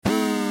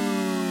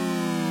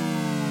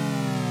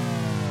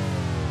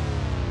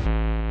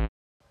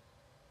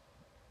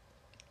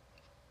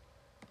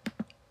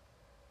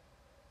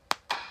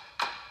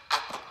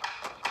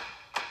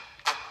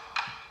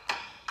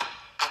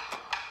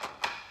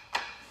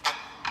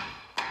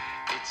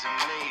It's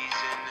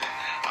amazing,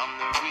 I'm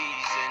the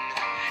reason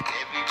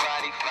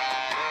everybody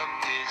fired up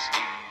this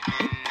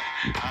evening.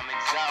 I'm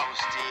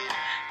exhausted,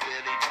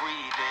 barely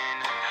breathing,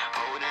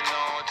 holding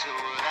on to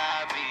what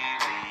I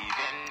believe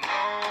in.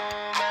 No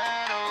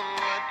matter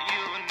what,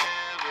 you'll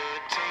never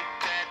take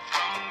that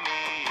from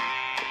me.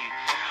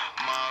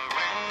 My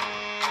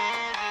reign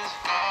is as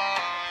far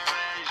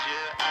as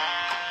your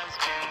eyes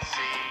can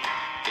see.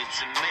 It's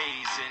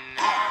amazing,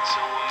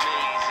 so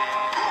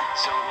amazing,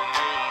 so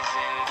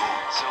amazing,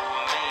 so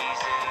amazing.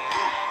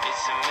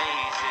 It's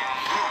amazing,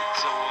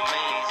 so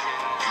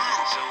amazing,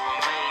 so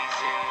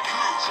amazing,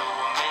 so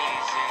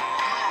amazing.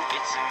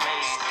 It's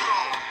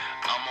amazing.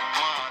 I'm a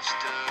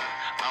monster,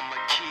 I'm a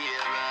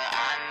killer.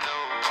 I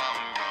know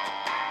I'm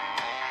wrong.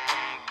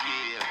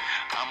 Yeah,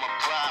 I'm a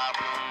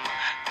problem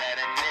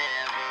that'll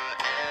never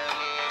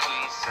ever be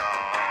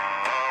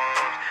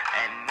solved.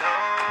 And no.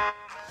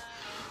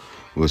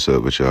 What's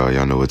up with y'all?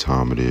 Y'all know what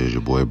time it is.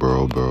 Your boy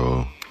Burrow.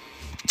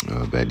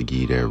 Back to give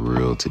you that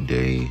real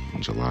today,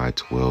 July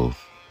 12th,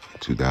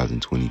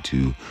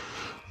 2022.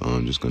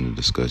 I'm just going to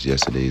discuss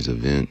yesterday's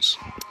events,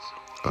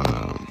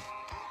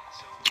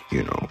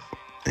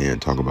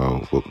 and talk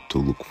about what to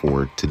look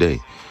for today.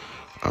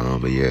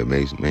 But yeah,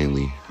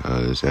 mainly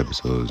this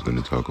episode is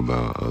going to talk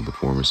about the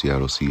former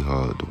Seattle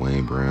Seahawk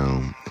Duane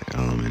Brown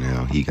and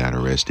how he got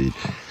arrested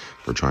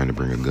for trying to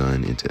bring a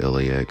gun into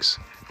LAX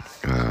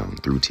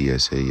through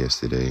TSA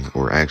yesterday.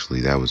 Or actually,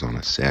 that was on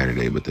a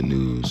Saturday, but the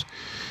news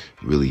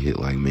really hit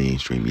like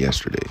mainstream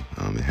yesterday.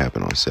 It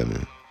happened on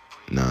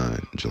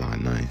July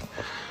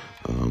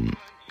 9th.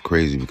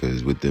 Crazy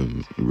because with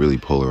them really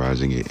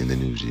polarizing it in the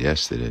news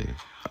yesterday,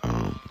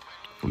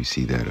 we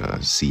see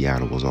that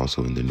Seattle was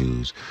also in the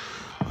news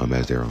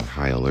as they're on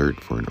high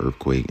alert for an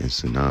earthquake and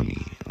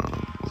tsunami.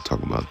 We'll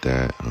talk about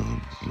that.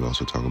 We'll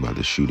also talk about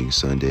the shooting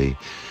Sunday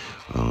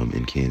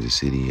in Kansas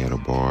City at a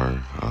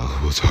bar.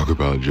 We'll talk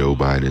about Joe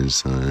Biden's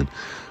son,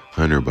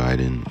 Hunter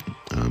Biden,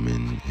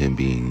 and him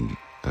being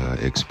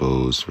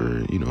exposed for,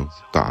 the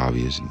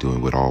obvious,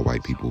 doing what all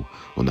white people,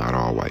 well, not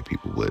all white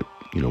people, but,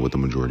 what the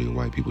majority of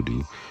white people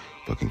do,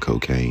 fucking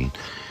cocaine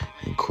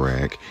and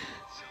crack,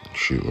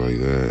 shit like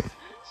that.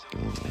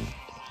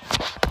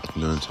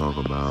 I'm going to talk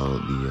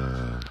about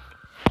the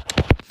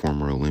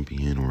former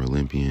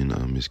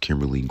Olympian, Miss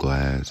Kimberly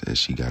Glass, as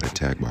she got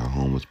attacked by a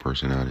homeless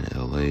person out in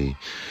L.A.,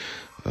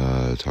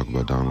 talk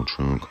about Donald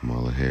Trump,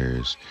 Kamala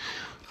Harris,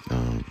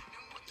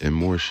 and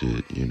more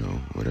shit,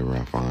 whatever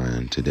I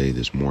find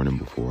this morning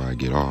before I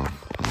get off,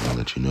 I'm gonna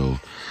let you know.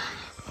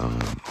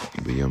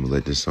 But yeah, I'm gonna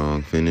let this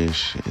song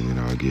finish, and then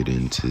I'll get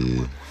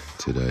into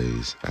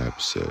today's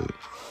episode.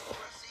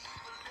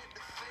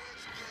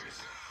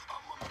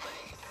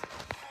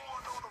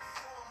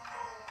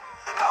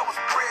 I was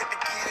bred to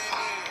get it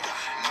in,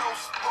 no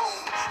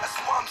spoon. That's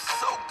why I'm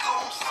so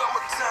goon.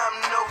 Summertime,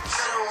 no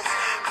tunes.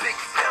 Big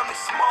family,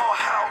 small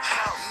house,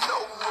 no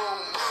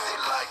room. They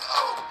like,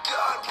 oh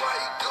God, why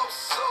you go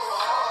so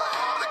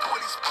hard? Look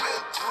what he's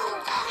been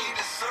through. He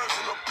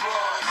deserves an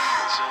applause.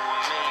 So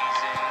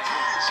amazing,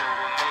 so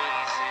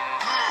amazing,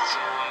 so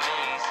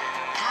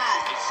amazing.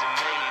 It's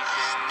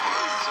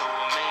amazing, so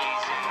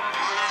amazing,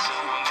 so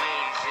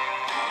amazing,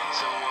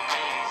 so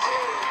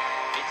amazing.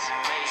 It's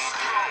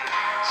amazing,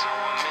 so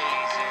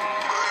amazing,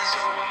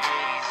 so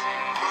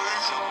amazing,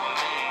 so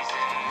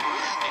amazing.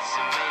 It's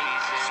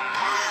amazing,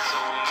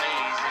 so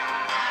amazing,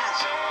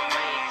 so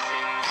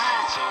amazing,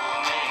 so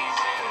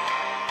amazing.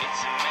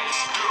 It's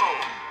amazing.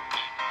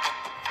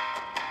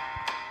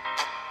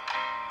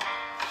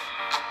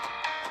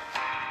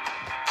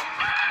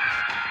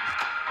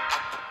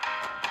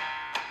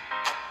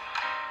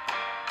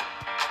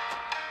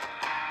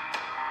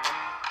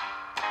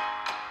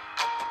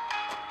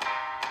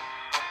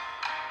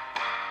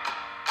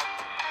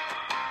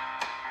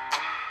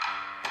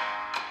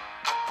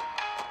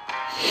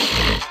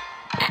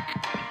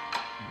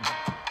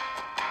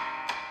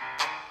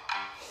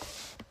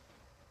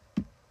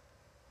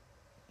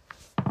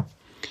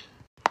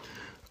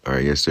 All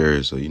right, yes,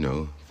 sir. So,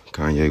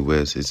 Kanye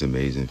West is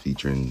amazing,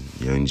 featuring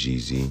Young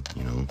Jeezy,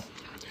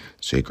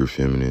 sacred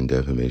feminine,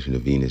 defamation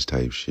of Venus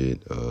type shit.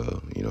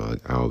 I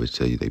always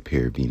tell you they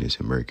pair Venus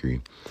and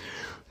Mercury.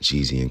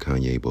 Jeezy and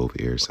Kanye both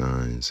air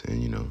signs,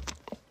 and,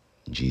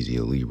 Jeezy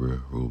a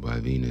Libra, ruled by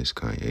Venus,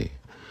 Kanye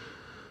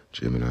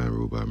Gemini,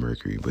 ruled by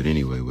Mercury. But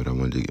anyway, what I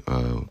wanted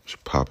to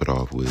pop it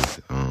off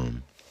with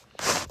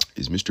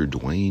is Mr.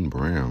 Duane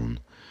Brown,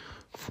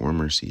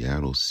 former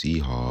Seattle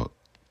Seahawk.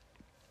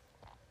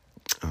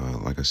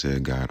 Like I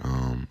said, got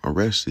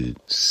arrested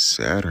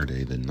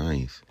Saturday the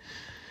 9th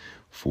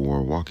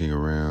for walking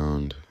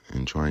around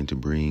and trying to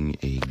bring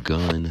a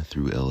gun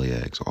through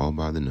LAX, all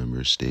by the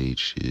numbers, stage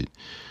shit.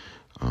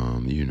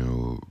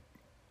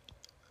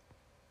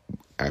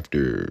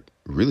 After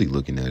really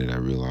looking at it, I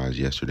realized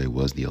yesterday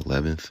was the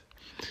 11th,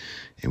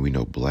 and we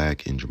know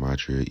black in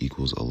gematria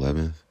equals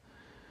 11th.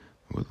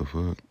 What the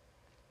fuck?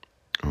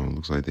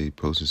 Looks like they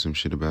posted some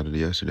shit about it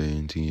yesterday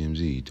in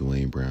TMZ.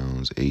 Duane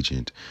Brown's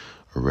agent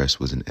arrest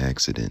was an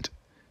accident.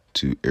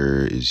 To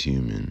err is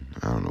human.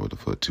 I don't know what the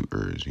fuck to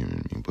err is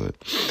human mean, but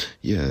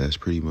yeah, that's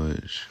pretty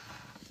much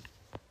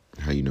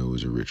how you know it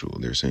was a ritual.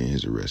 They're saying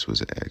his arrest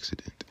was an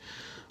accident.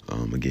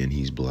 Again,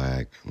 he's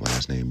black,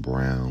 last name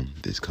Brown.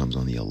 This comes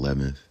on the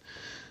 11th,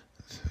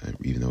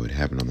 even though it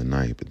happened on the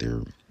 9th, but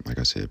they're, like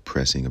I said,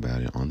 pressing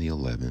about it on the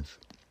 11th.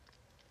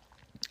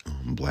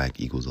 Black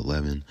equals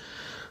 11.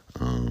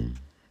 So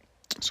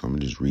I'm going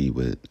to just read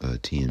what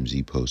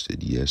TMZ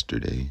posted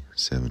yesterday,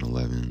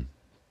 7/11.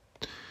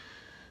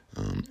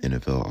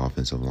 NFL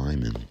offensive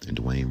lineman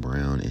Duane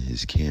Brown and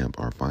his camp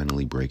are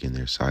finally breaking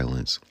their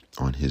silence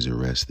on his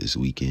arrest this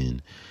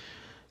weekend,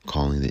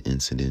 calling the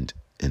incident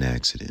an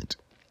accident.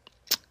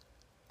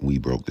 We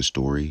broke the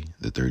story.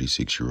 The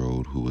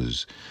 36-year-old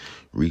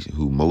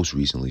who most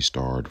recently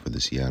starred for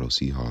the Seattle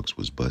Seahawks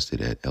was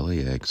busted at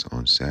LAX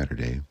on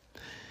Saturday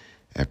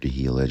after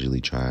he allegedly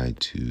tried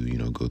to,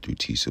 go through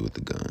TISA with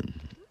a gun.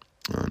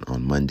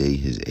 On Monday,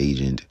 his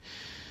agent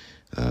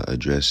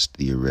addressed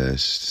the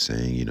arrest,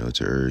 saying,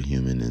 it's a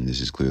human and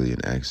this is clearly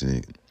an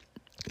accident.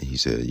 And he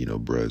said,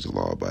 bruh's a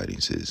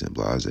law-abiding citizen,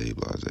 blase,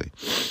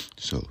 blase.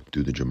 So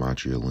through the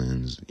gematria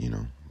lens,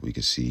 we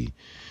can see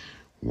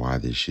why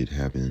this shit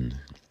happened.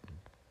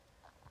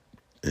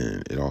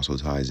 And it also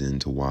ties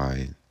into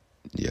why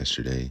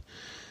yesterday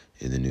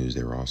in the news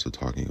they were also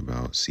talking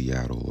about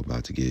Seattle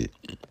about to get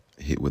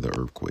hit with an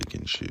earthquake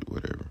and shit,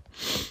 whatever.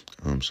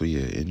 So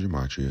yeah, in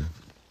gematria.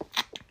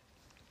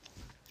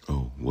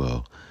 Oh,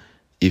 well,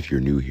 if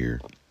you're new here,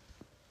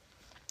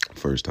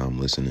 first time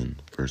listening,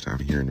 first time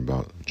hearing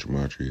about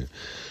gematria,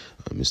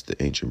 it's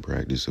the ancient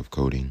practice of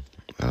coding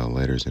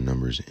letters and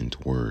numbers into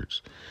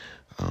words.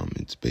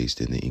 It's based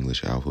in the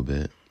English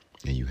alphabet,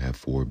 and you have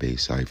 4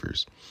 base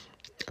ciphers.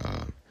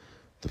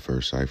 The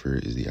first cipher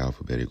is the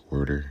alphabetic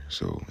order,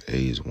 so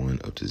A is 1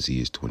 up to Z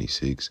is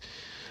 26.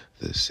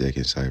 The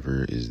second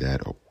cipher is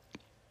that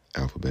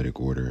alphabetic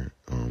order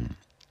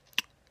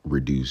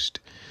reduced,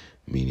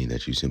 meaning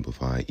that you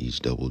simplify each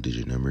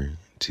double-digit number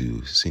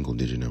to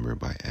single-digit number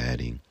by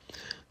adding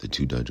the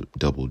 2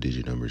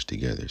 double-digit numbers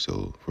together.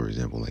 So, for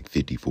example, like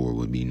 54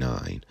 would be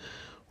 9,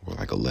 or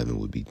like 11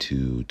 would be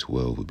 2,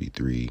 12 would be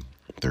 3,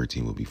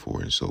 13 would be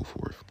 4, and so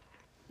forth.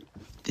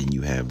 Then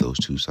you have those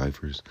 2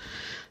 ciphers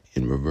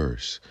in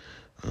reverse.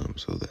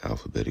 So the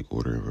alphabetic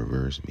order in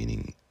reverse,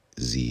 meaning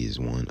Z is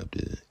 1 up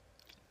to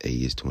A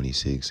is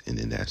 26, and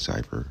then that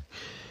cipher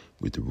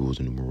with the rules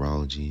of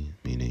numerology,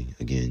 meaning,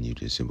 again, you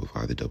just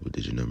simplify the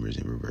double-digit numbers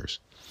in reverse.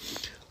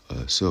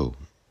 So,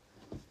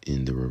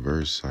 in the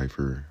reverse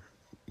cipher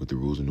with the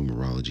rules of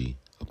numerology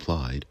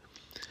applied,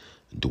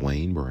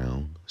 Duane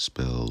Brown,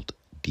 spelled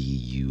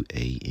DUANE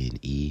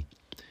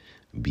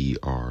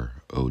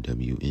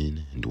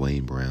BROWN,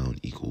 Duane Brown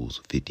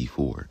equals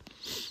 54.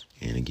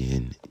 And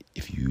again,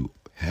 if you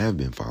have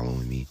been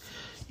following me,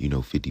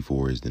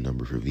 54 is the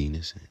number for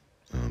Venus.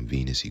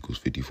 Venus equals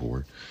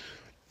 54.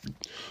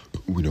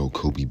 We know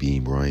Kobe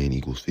Bean Bryant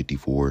equals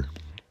 54.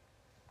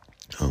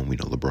 We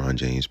know LeBron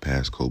James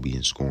passed Kobe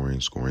in scoring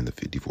the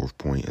 54th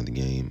point of the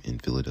game in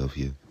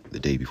Philadelphia the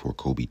day before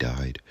Kobe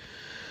died.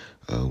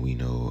 We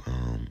know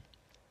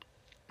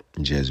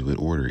Jesuit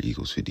order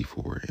equals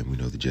 54, and we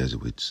know the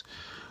Jesuits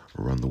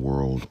run the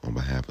world on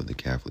behalf of the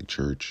Catholic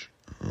Church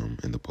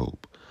and the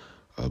Pope.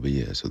 But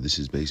yeah, so this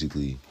is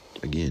basically,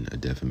 again, a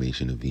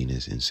defamation of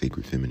Venus in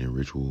sacred feminine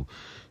ritual,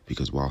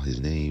 because while his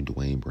name,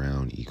 Duane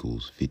Brown,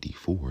 equals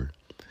 54,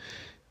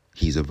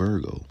 he's a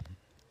Virgo.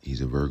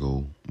 He's a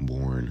Virgo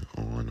born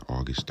on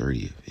August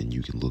 30th, and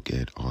you can look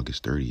at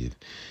August 30th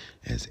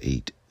as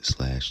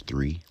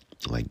 8/3,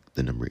 like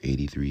the number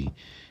 83,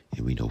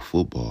 and we know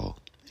football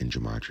in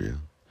gematria,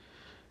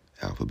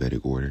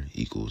 alphabetic order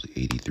equals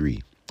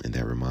 83, and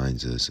that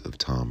reminds us of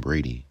Tom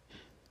Brady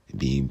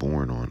being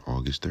born on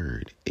August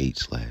 3rd,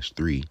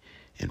 8/3,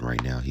 and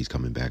right now he's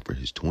coming back for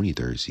his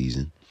 23rd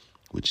season,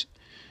 which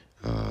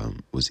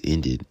was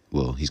ended.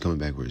 Well, he's coming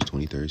back for his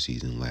 23rd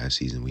season. Last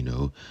season, we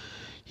know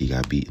he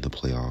got beat in the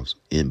playoffs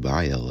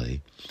by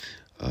LA.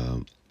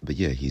 But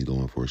yeah, he's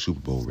going for a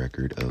Super Bowl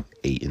record of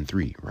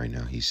 8-3. Right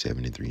now, he's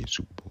 7-3 in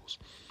Super Bowls.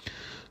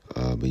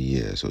 But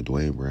yeah, so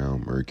Duane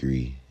Brown,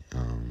 Mercury,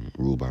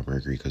 ruled by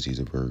Mercury because he's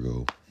a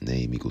Virgo,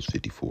 name equals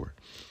 54.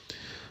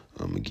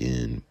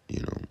 Again,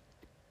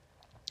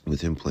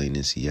 with him playing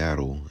in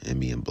Seattle and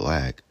being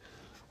black,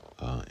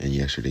 and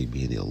yesterday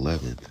being the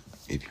 11th,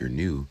 if you're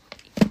new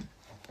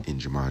in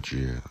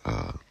gematria,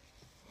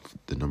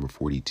 the number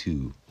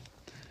 42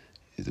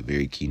 is a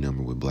very key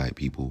number with black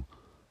people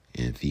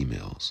and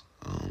females.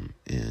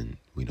 And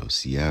we know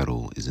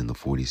Seattle is in the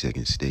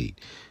 42nd state,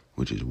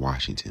 which is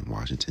Washington.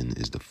 Washington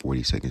is the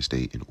 42nd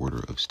state in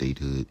order of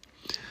statehood,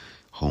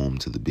 home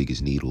to the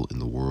biggest needle in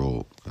the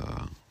world,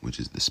 which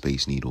is the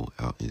Space Needle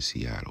out in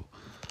Seattle.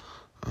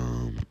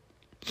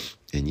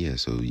 And yeah,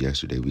 so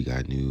yesterday we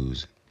got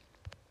news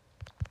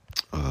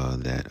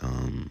that,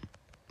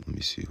 let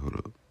me see, hold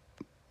up.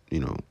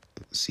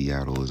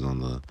 Seattle is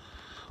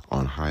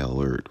on high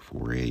alert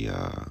for a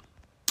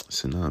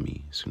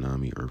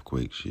tsunami,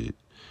 earthquake shit.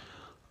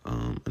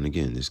 And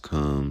again, this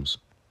comes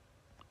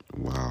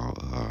while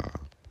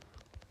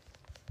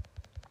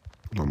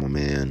My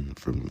man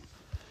from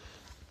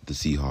the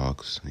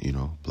Seahawks,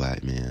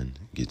 black man,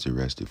 gets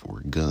arrested for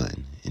a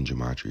gun in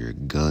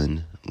gematria.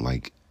 Gun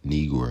like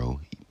Negro,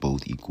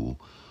 both equal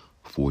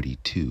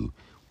 42.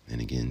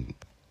 And again,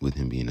 with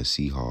him being a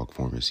Seahawk,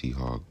 former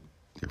Seahawk,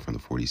 they're from the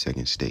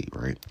 42nd state,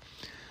 right?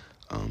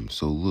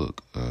 So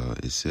look,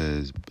 it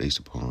says, based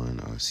upon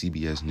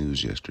CBS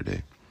News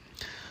yesterday,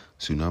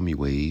 tsunami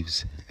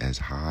waves as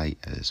high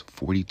as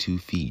 42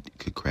 feet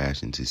could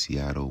crash into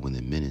Seattle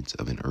within minutes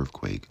of an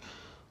earthquake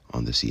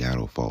on the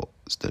Seattle fault,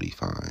 study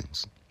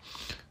finds.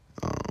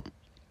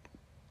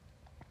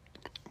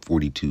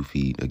 42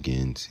 feet,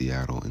 again,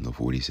 Seattle in the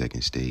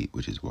 42nd state,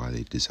 which is why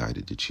they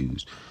decided to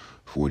choose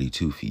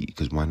 42 feet.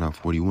 Because why not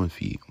 41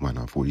 feet? Why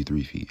not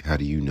 43 feet? How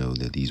do you know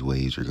that these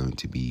waves are going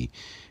to be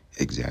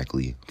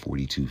exactly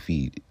 42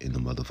 feet and the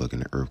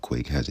motherfucking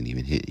earthquake hasn't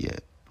even hit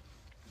yet?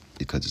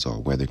 Because it's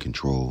all weather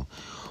control,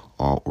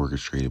 all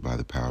orchestrated by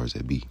the powers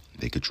that be.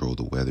 They control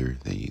the weather.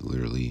 They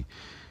literally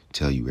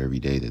tell you every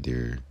day that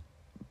they're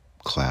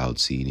cloud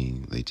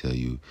seeding. They tell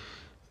you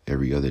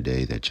every other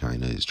day that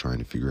China is trying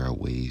to figure out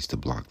ways to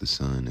block the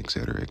sun, et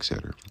cetera, et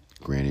cetera.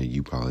 Granted,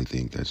 you probably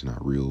think that's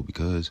not real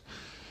because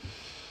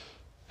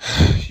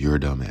you're a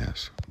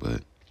dumbass.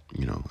 But,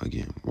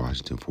 again,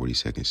 Washington,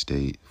 42nd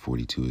state,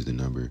 42 is the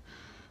number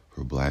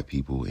for black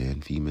people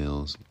and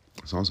females.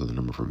 It's also the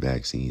number for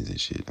vaccines and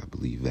shit. I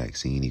believe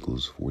vaccine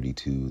equals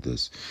 42.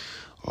 That's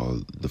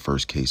the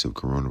first case of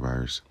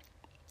coronavirus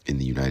in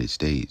the United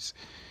States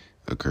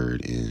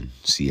occurred in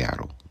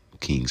Seattle,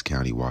 Kings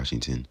County,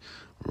 Washington,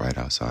 right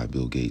outside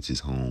Bill Gates'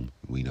 home.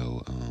 We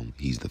know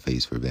he's the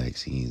face for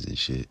vaccines and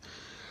shit.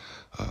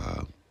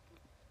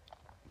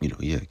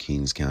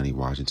 Kings County,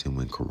 Washington,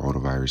 when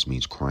coronavirus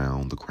means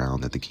crown, the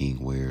crown that the king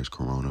wears,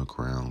 Corona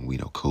crown. We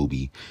know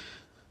Kobe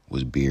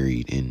was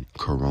buried in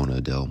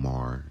Corona Del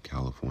Mar,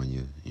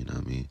 California. You know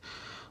what I mean?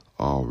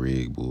 All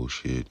rigged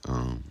bullshit.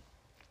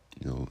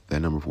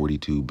 That number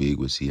 42, big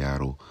with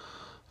Seattle.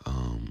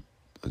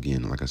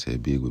 Again, like I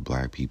said, big with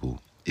black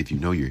people. If you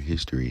know your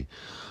history,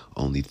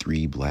 only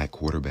 3 black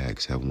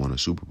quarterbacks have won a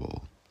Super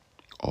Bowl,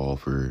 all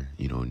for,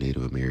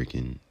 Native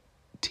American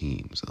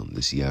teams.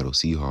 The Seattle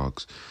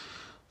Seahawks,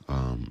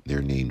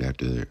 they're named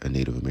after a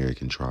Native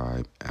American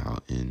tribe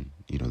out in,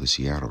 the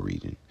Seattle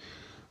region.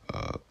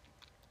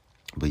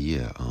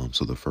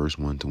 So the first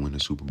one to win a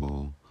Super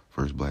Bowl,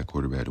 first black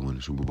quarterback to win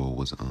a Super Bowl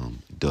was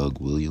Doug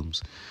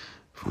Williams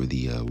for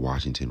the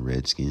Washington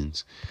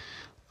Redskins.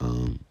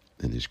 And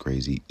it's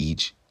crazy.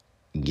 Each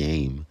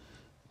game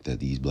that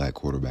these black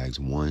quarterbacks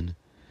won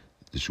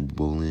the Super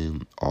Bowl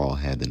in all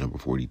had the number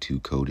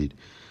 42 coded.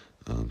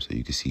 So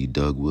you can see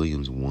Doug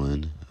Williams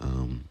won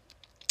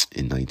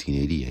in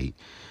 1988.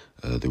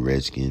 The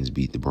Redskins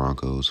beat the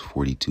Broncos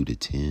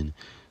 42-10.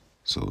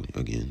 So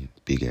again,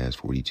 big ass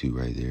 42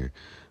 right there.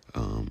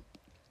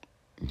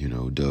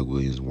 Doug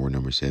Williams wore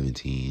number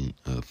 17.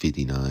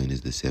 59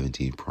 is the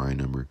 17th prime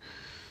number.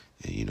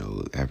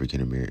 And, African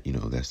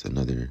American, that's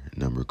another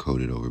number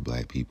coded over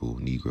black people.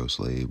 Negro,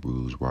 slave,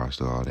 bruise,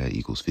 roster, all that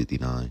equals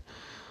 59.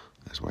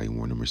 That's why he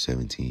wore number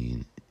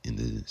 17 in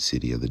the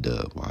city of the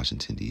Dove,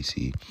 Washington,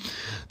 D.C.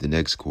 The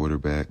next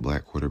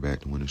black quarterback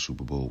to win a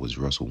Super Bowl was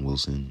Russell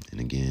Wilson. And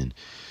again,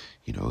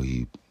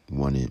 he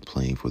won it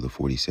playing for the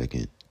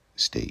 42nd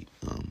state.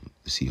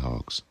 The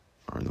Seahawks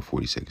are in the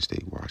 42nd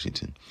state,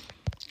 Washington.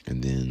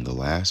 And then the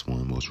last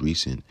one, most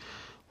recent,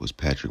 was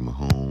Patrick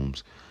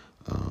Mahomes.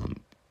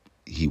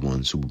 He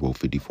won Super Bowl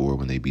 54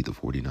 when they beat the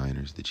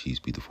 49ers. The Chiefs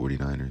beat the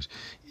 49ers.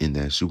 In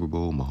that Super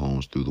Bowl,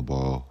 Mahomes threw the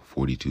ball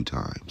 42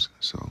 times.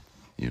 So,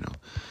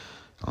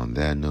 on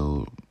that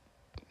note,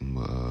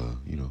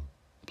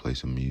 play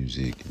some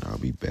music, and I'll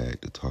be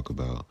back to talk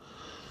about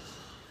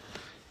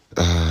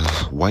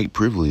white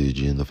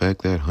privilege and the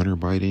fact that Hunter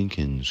Biden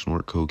can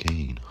snort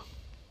cocaine.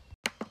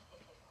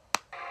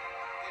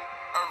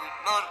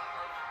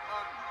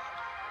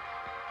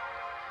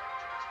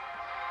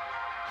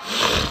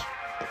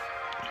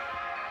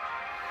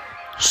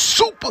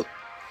 Super.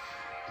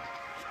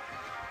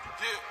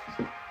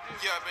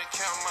 Yeah, I've been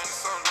counting money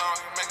so long,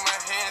 it make my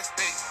hands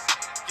big.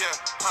 Yeah,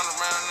 100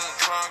 round in the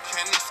trunk,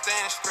 can't even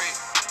stand straight.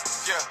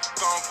 Yeah,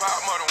 gon' pop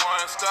more than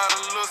one, start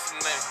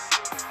hallucinating.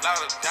 Lot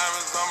of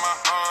diamonds on my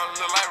arm,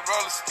 look like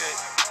roller skate.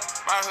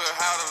 My hood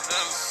hotter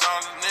than the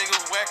song, the nigga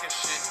whacking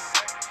shit.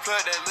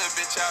 Plug that little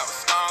bitch out with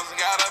stones and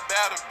got a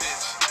better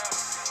bitch.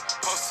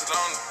 Posted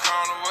on the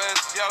corner where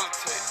it's yellow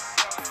tape.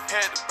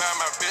 Had to buy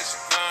my bitch a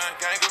gun,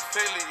 gang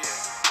affiliate.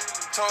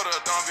 Told her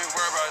don't be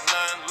worried about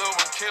nothing, little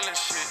one killing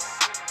shit.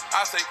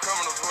 I say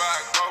criminals where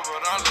I go,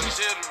 but I'm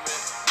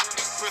legitimate.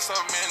 Put so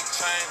many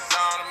chains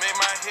on to make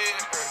my head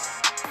hurt.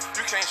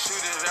 You can't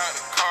shoot it out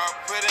the car,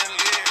 put in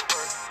lid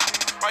work.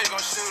 Why you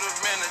gon' shoot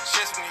him in the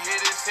chest when he hit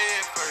his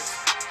head first?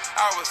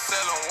 I was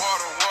selling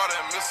water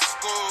and Mr.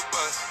 School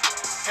Bus.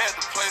 Had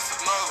to place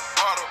another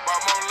bottle,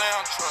 bought more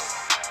lamb truck.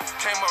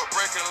 Came up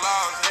breaking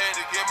laws, had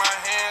to get my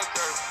hands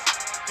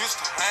dirty.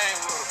 Used to hang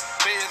with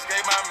them, feds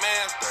gave my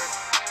mans dirty.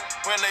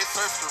 When they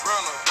searched the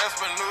runner, that's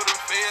when knew the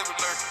feds were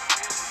lurking.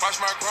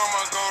 Watch my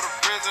grandma go to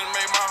prison,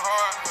 made my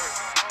heart hurt.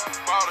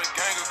 Bought a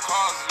gang of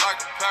cars like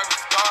a pack of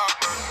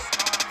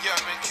Starburst. Yeah,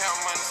 been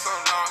counting money so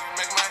long,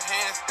 it make my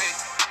hands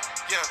ache.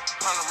 Yeah,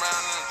 100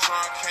 round in the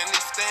trunk, can't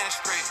even stand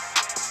straight.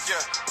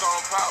 Yeah,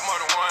 gon' pop more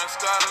than one,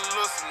 start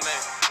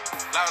hallucinating.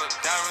 Lot of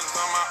diamonds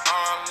on my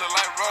arm, look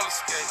like roller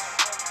skate.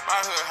 My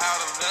hood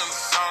hotter than the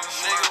song,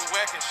 the nigga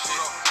whacking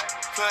shit.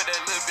 Cut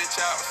that little bitch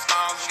out with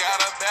stones, got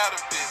a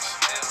better bitch.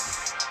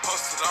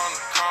 Posted on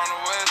the corner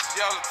where it's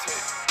yellow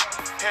tape.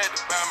 Had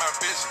to buy my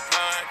bitch a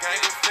gun,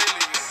 gang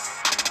affiliate.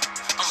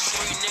 I'm a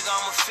street nigga,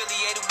 I'm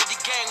affiliated with the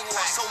gang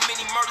war. So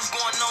many murders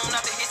going on,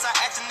 not the hits I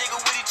asked a nigga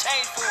what he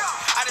changed for.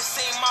 I just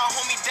seen my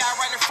homie die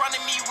right in front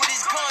of me with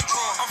his gun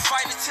drawn. I'm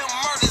fighting till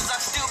murders, I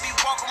still be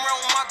walking around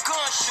with my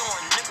gun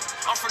showing, nigga.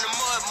 I'm from the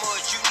mud.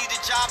 You need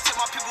a job, tell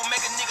my people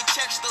make a nigga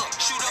check stuff.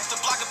 Shoot up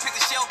the block and pick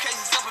the shell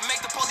cases up and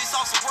make the police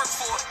officer work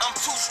for it. I'm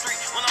 2 Street,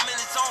 when I'm in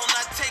the zone,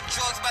 I take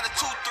drugs by the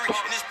 2-3.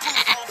 And it's proof,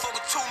 I don't fuck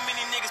with too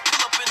many niggas,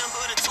 pull up in the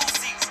hood in 2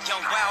 seats.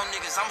 Young wild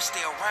niggas, I'm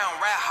still around,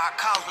 ride hot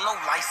cars with no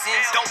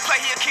license. Don't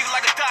play, he'll kill you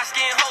like a dark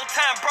skin, whole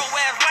time, bro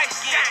ass light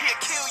skin.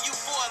 He'll kill you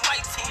for a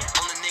light 10.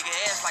 On the nigga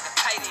ass like a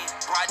tight end.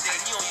 Broad day,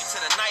 he on you to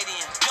the night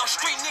end. Young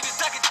street niggas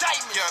duck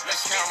indictment. Yeah,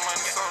 let's count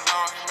money so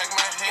long, it make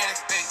my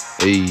hands ache.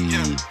 Hey.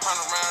 Yeah, 100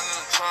 round in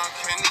the trunk,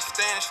 can't even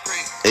stand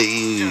straight.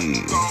 Hey.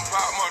 Yeah, gon'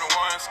 pop more than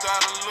one,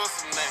 start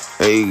hallucinating.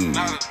 Hey.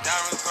 Lot of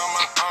diamonds on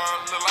my arm,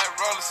 look like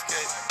roller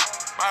skate.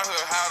 My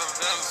hood hotter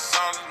than the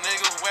sun, the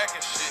nigga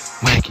whacking shit.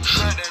 Whacking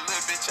shit. Cut that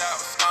little bitch out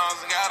with stones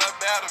and got a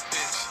better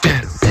bitch.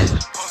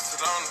 Posted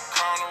on the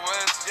corner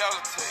where it's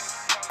yellow tape.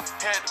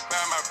 Had to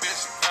buy my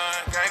bitch a gun,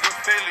 gang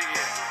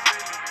affiliate.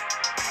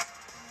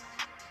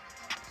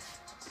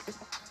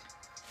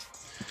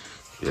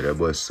 Yeah, that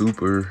boy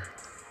Super.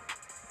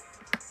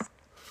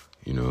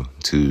 You know,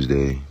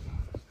 Tuesday,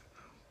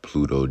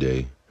 Pluto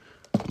Day,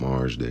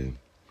 Mars Day.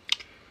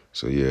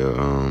 So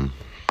yeah,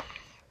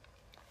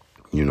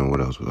 you know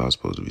what else was I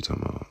supposed to be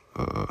talking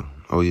about?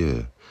 Oh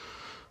yeah,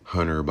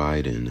 Hunter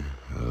Biden.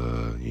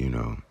 You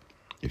know,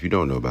 if you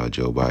don't know about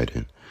Joe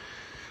Biden,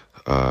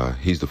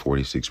 he's the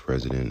 46th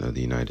president of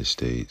the United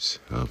States.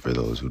 For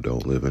those who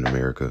don't live in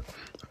America,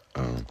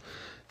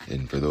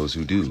 and for those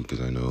who do,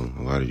 because I know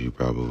a lot of you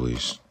probably,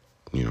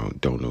 you know,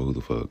 don't know who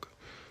the fuck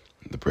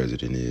the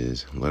president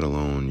is, let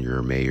alone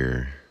your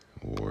mayor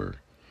or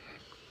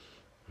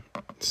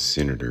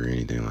senator or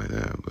anything like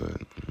that.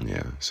 But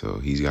yeah, so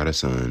he's got a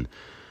son.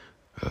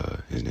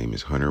 His name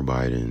is Hunter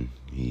Biden.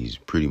 He's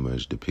pretty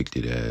much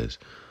depicted as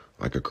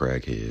like a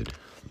crackhead,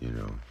 you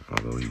know,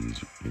 although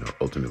he's, you know,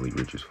 ultimately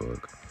rich as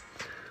fuck.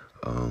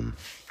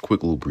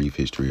 Quick little brief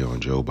history on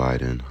Joe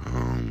Biden.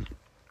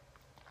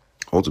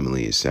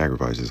 Ultimately, it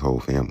sacrificed his whole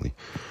family,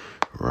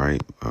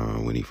 right?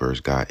 When he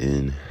first got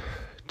in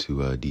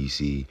to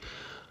D.C.,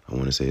 I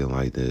want to say in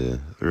like the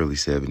early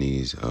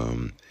 70s,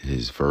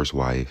 his first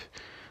wife,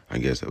 I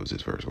guess that was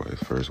his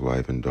first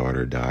wife and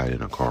daughter died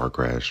in a car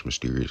crash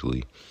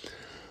mysteriously.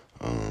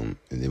 And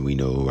then we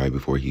know right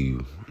before he,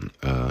 you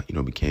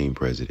know, became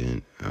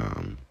president,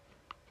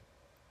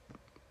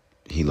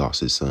 he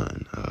lost his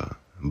son,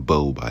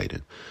 Beau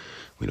Biden.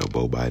 We know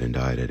Beau Biden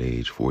died at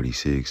age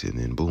 46, and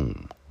then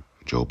boom,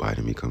 Joe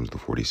Biden becomes the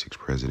 46th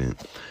president.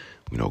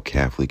 We know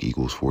Catholic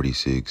equals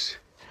 46.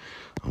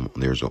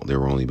 There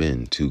were only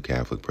been 2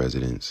 Catholic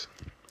presidents.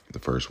 The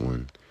first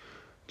one,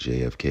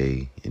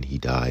 JFK, and he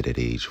died at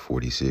age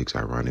 46,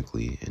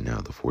 ironically. And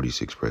now the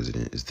 46th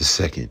president is the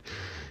second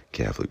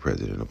Catholic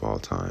president of all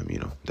time. You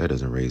know, that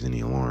doesn't raise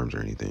any alarms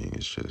or anything.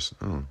 It's just,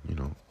 you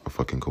know, a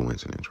fucking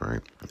coincidence,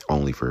 right?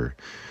 Only for,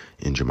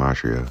 in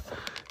Gematria,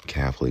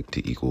 Catholic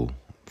to equal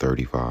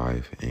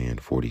 35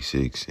 and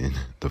 46, and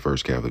the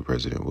first Catholic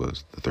president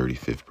was the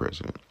 35th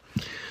president.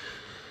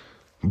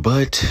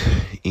 But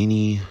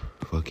any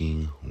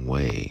fucking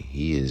way,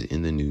 he is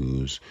in the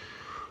news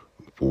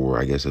for,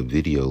 I guess, a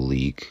video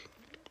leak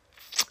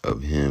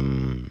of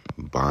him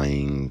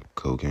buying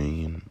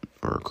cocaine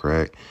or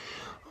crack.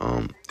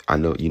 I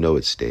know, you know,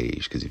 it's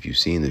staged, because if you've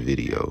seen the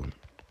video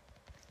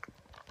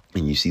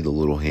and you see the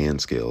little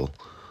hand scale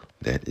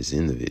that is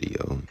in the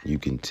video, you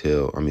can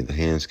tell. I mean, the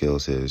hand scale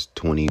says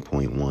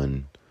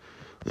 20.1.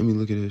 Let me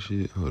look at that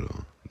shit. Hold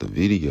on. The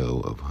video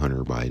of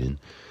Hunter Biden,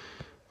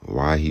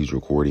 why he's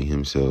recording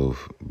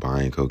himself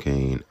buying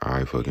cocaine,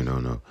 I fucking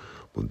don't know.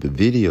 But the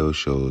video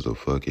shows a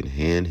fucking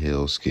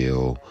handheld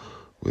scale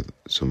with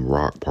some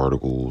rock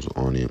particles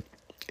on it,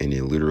 and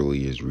it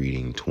literally is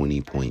reading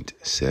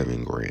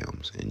 20.7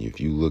 grams. And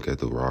if you look at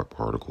the rock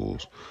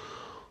particles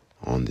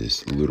on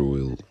this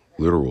literal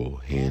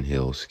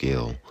handheld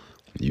scale,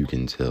 you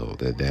can tell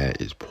that that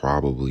is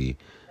probably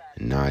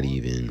not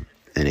even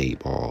an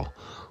 8-ball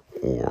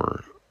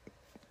or,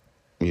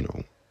 you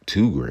know,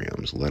 2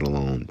 grams, let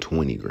alone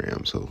 20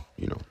 grams. So,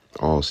 you know,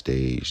 all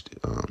staged,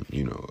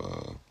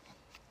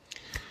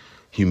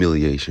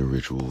 humiliation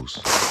rituals,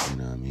 you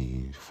know what I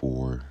mean,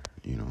 for,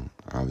 you know,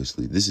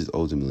 obviously this is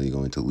ultimately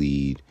going to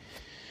lead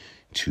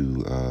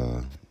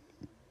to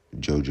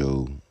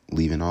JoJo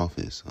leaving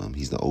office.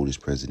 He's the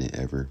oldest president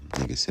ever.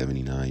 Nigga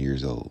 79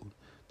 years old.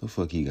 The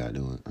fuck he got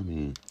doing? I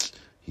mean,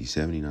 he's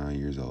 79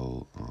 years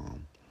old.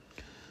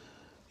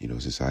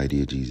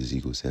 Society of Jesus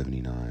equals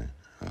 79.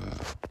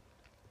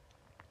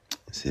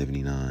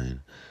 79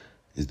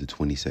 is the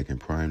 22nd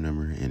prime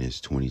number, and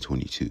it's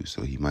 2022.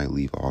 So he might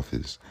leave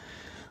office.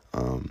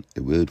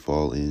 It would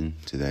fall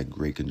into that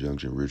Great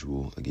Conjunction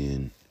ritual.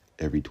 Again,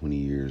 every 20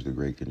 years, the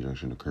Great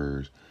Conjunction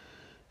occurs.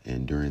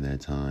 And during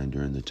that time,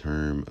 during the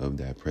term of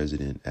that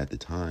president, at the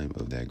time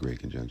of that Great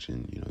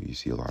Conjunction, you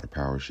see a lot of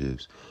power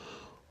shifts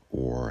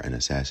or an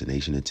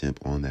assassination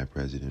attempt on that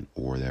president,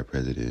 or that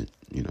president,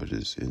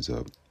 just ends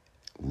up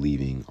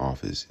leaving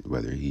office,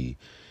 whether he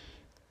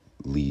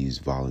leaves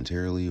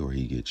voluntarily or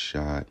he gets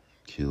shot,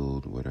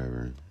 killed,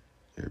 whatever.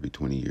 Every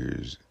 20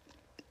 years,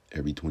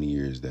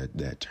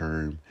 that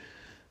term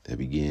that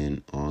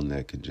began on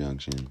that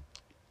conjunction,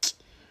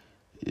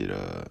 it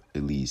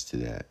leads to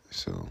that.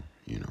 So,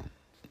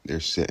 they're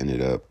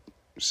setting up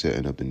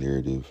the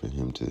narrative for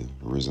him to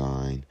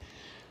resign.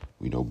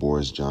 We know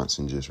Boris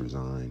Johnson just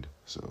resigned.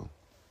 So,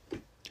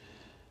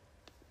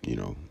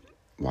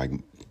 like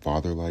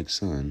father, like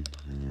son.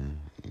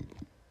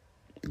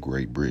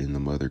 Great Britain, the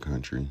mother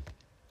country.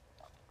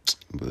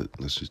 But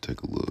let's just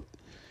take a look.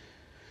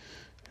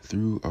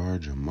 Through our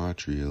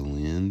gematria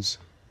lens,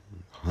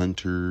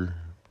 Hunter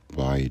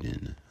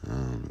Biden. I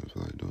don't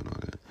feel like doing all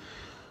that.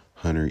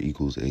 Hunter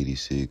equals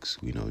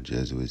 86. We know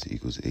Jesuits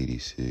equals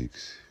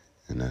 86.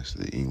 And that's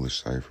the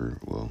English cipher.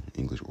 Well,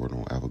 English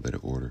ordinal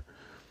alphabetic order.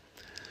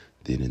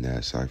 Then in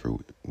that cipher,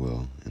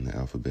 in the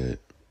alphabetic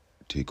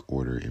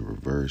order in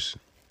reverse,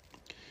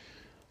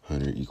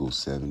 Hunter equals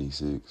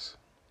 76.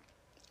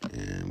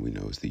 And we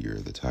know it's the year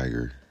of the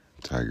tiger.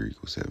 Tiger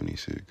equals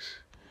 76.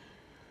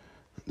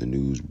 The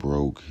news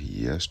broke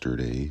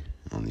yesterday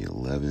on the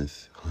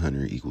 11th.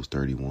 Hunter equals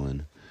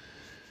 31.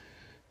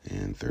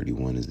 And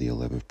 31 is the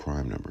 11th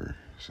prime number.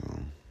 So,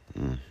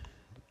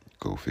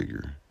 go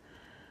figure.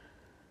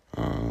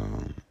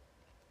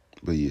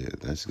 But yeah,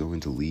 that's going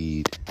to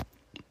lead,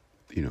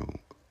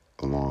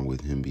 along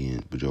with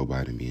Joe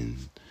Biden being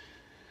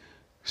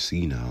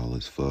senile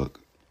as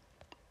fuck,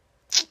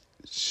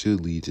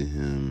 should lead to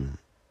him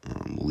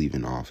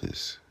leaving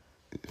office.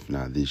 If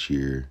not this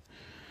year,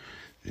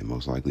 then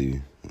most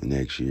likely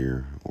next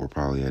year, or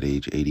probably at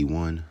age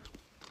 81,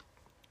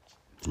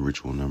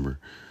 ritual number.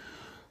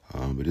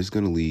 But it's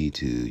going to lead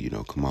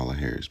to, Kamala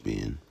Harris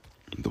being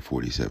the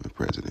 47th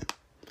president.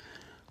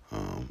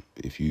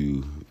 If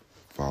you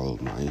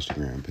followed my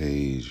Instagram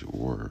page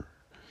or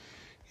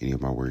any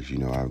of my works,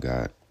 I've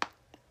got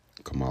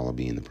Kamala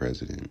being the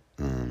president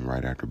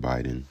right after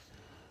Biden.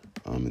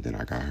 And then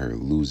I got her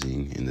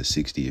losing in the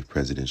 60th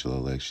presidential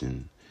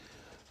election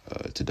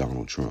to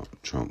Donald Trump.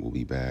 Trump will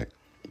be back.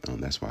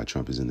 That's why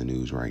Trump is in the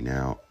news right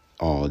now,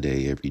 all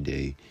day, every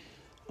day,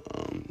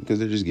 because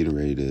they're just getting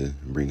ready to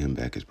bring him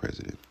back as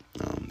president.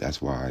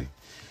 That's why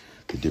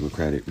the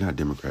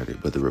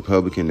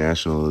Republican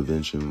National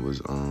Convention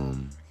was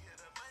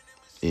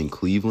in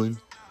Cleveland.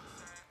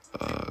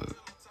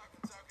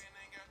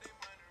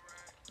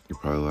 You're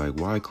probably like,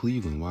 why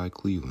Cleveland? Why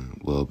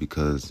Cleveland? Well,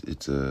 because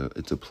it's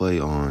a play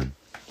on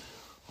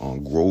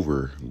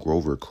Grover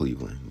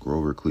Cleveland.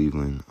 Grover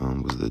Cleveland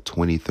was the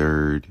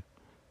 23rd.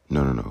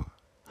 No.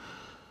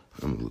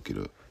 I'm gonna look it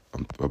up.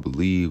 I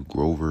believe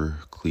Grover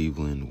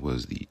Cleveland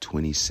was the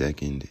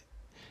 22nd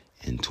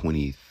and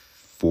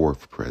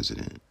 24th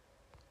president,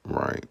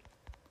 right?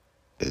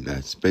 And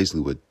that's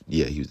basically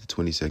he was the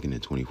 22nd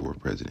and 24th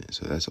president.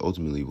 So that's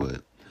ultimately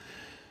what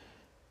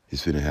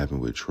is finna happen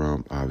with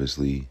Trump.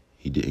 Obviously,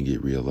 he didn't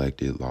get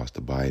reelected, lost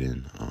to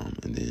Biden,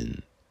 and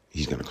then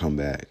he's gonna come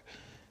back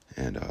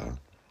and,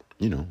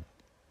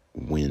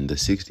 win the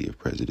 60th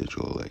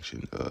presidential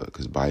election,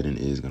 because Biden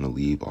is gonna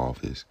leave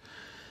office.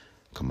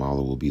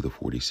 Kamala will be the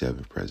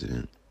 47th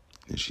president,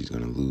 and she's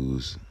gonna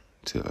lose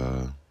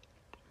to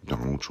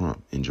Donald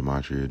Trump. In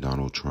gematria,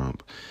 Donald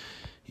Trump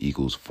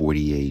equals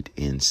 48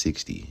 and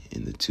 60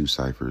 in the two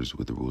ciphers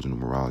with the rules of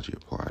numerology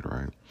applied,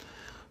 right?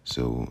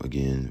 So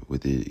again,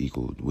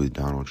 with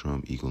Donald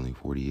Trump equaling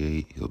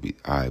 48,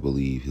 I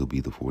believe he'll be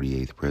the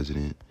 48th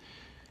president.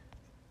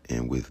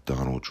 And with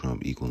Donald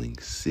Trump equaling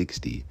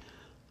 60,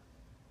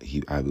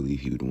 I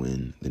believe he would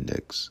win the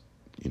next,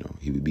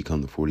 he would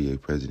become the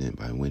 48th president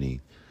by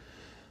winning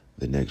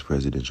the next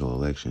presidential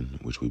election,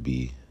 which would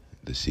be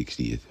the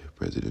 60th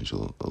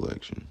presidential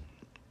election.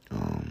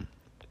 It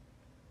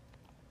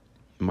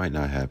might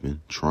not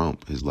happen.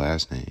 Trump, his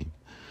last name,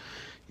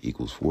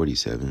 equals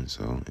 47.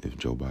 So if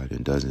Joe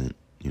Biden doesn't,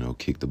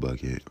 kick the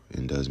bucket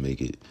and does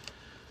make it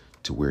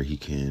to where he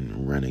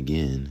can run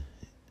again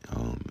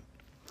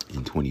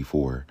in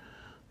 24,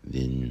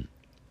 then,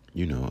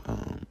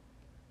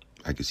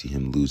 I could see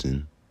him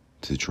losing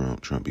to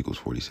Trump. Trump equals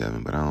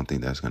 47, but I don't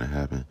think that's going to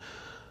happen.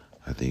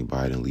 I think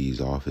Biden leaves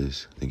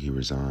office. I think he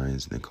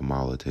resigns. Then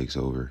Kamala takes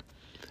over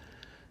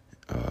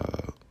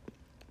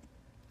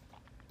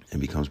and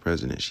becomes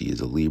president. She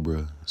is a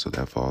Libra, so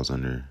that falls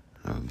under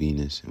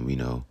Venus. And we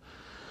know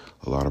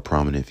a lot of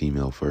prominent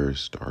female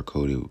first are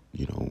coded,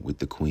 with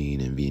the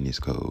Queen and Venus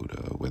code,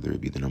 whether it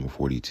be the number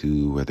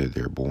 42, whether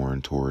they're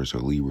born Taurus or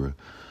Libra.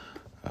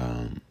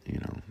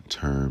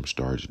 Term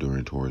starts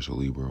during Taurus or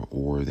Libra,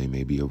 or they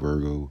may be a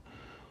Virgo,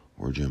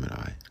 or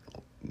Gemini,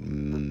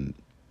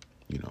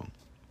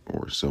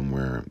 or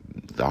somewhere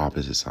the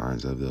opposite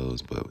signs of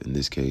those. But in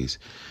this case,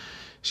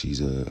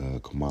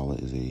 Kamala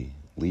is a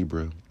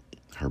Libra.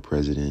 Her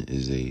president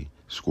is a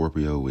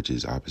Scorpio, which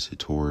is opposite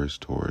Taurus.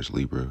 Taurus,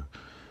 Libra,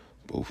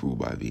 both ruled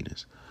by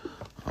Venus.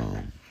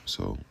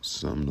 So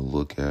something to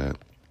look at.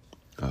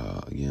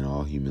 Again,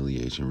 all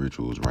humiliation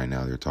rituals. Right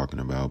now, they're talking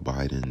about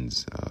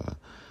Biden's,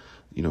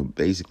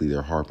 basically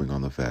they're harping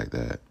on the fact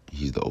that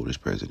he's the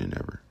oldest president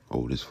ever.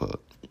 Old as fuck.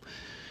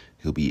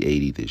 He'll be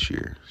 80 this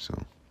year.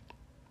 So,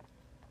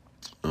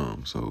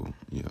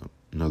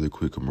 another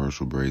quick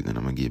commercial break. Then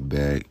I'm going to get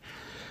back,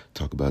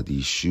 talk about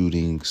these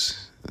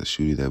shootings. The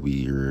shooting that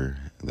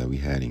we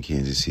had in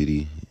Kansas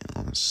City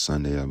on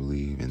Sunday, I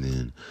believe. And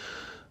then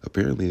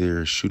apparently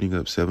they're shooting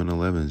up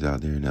 7-Elevens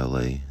out there in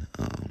LA.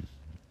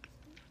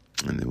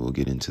 And then we'll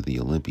get into the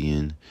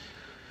Olympian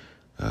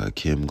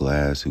Kim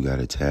Glass, who got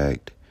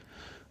attacked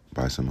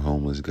by some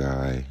homeless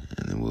guy.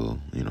 And then we'll,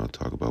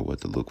 talk about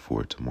what to look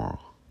for tomorrow.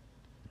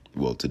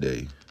 Well,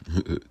 today.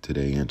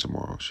 Today and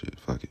tomorrow. Shit,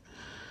 fuck it.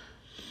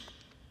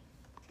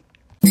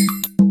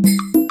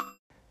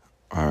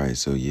 All right,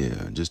 so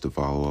just to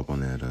follow up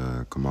on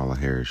that Kamala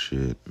Harris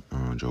shit,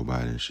 Joe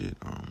Biden shit.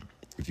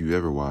 If you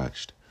ever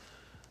watched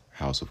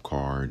House of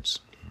Cards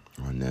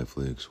on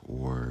Netflix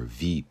or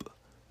Veep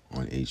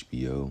on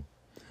HBO,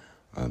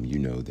 you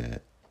know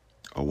that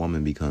a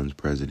woman becomes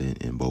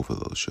president in both of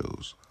those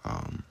shows.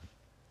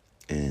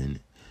 And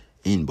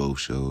in both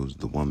shows,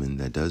 the woman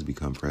that does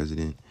become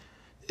president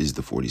is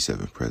the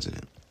 47th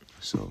president.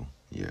 So,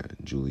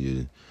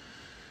 Julia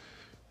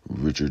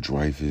Richard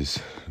Dreyfuss,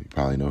 you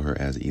probably know her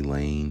as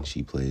Elaine.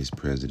 She plays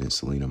President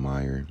Selena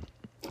Meyer,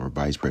 or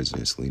Vice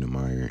President Selena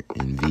Meyer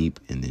in Veep,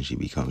 and then she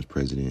becomes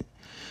president.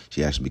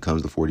 She actually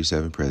becomes the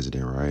 47th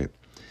president, right?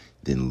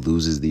 Then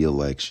loses the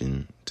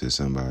election to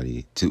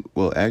somebody. She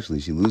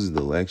loses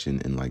the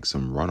election in like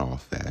some runoff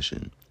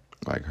fashion.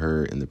 Like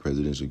her and the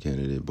presidential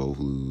candidate both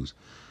lose.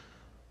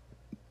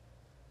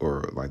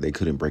 Or like they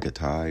couldn't break a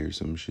tie or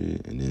some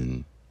shit. And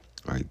then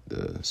like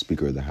the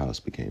Speaker of the House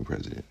became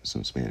president,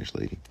 some Spanish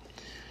lady.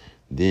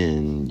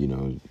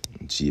 Then,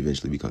 she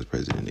eventually becomes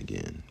president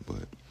again.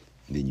 But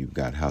then you've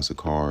got House of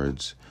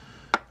Cards.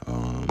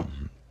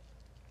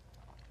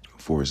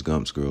 Forrest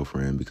Gump's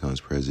girlfriend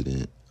becomes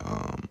president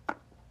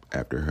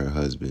after her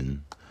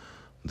husband,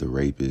 the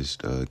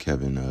rapist,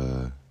 Kevin,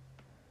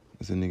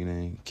 what's the nigga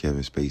name?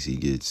 Kevin Spacey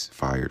gets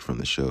fired from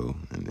the show.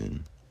 And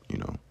then,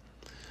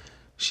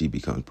 she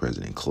becomes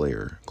president.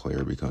 Claire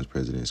becomes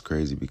president. It's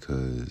crazy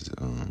because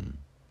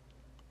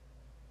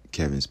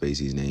Kevin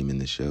Spacey's name in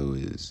the show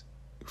is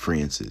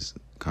Francis,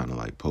 kind of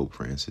like Pope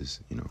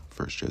Francis,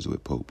 first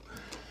Jesuit Pope.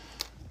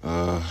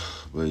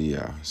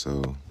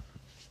 So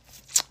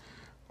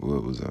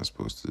what was I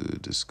supposed to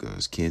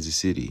discuss? Kansas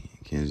City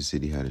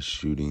had a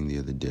shooting the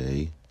other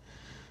day.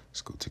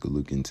 Let's go take a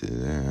look into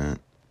that.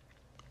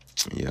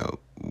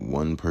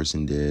 One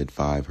person dead,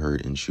 5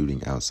 hurt in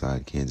shooting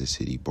outside Kansas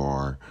City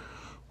bar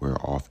where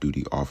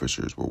off-duty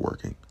officers were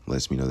working.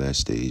 Lets me know that's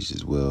staged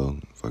as well.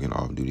 Fucking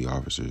off-duty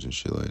officers and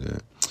shit like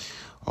that.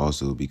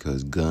 Also,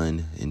 because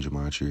gun in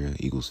gematria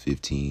equals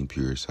 15,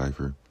 pure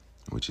cipher,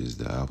 which is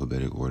the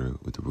alphabetic order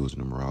with the rules of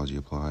numerology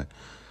applied.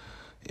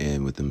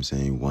 And with them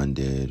saying 1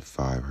 dead,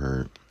 5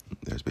 hurt,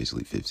 that's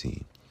basically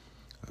 15.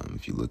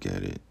 If you look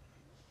at it,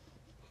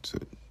 so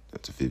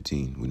that's a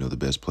 15. We know the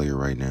best player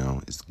right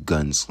now is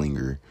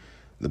Gunslinger.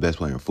 The best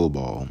player in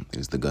football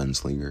is the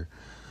Gunslinger.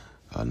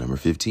 Number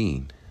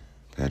 15,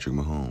 Patrick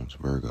Mahomes,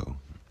 Virgo.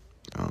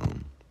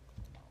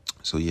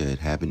 It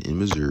happened in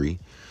Missouri.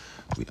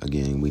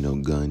 We know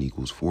gun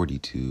equals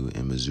 42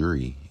 and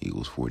Missouri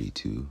equals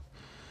 42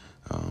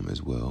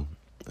 as well.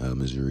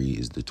 Missouri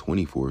is the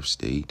 24th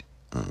state.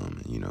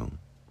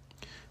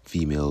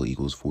 Female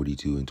equals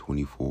 42 and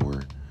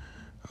 24.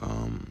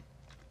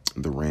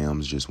 The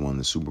Rams just won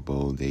the Super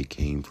Bowl. They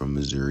came from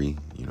Missouri,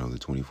 the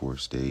 24th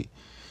state.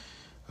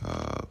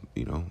 A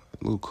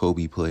little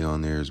Kobe play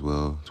on there as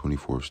well.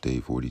 24th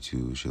state,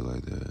 42, shit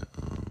like that.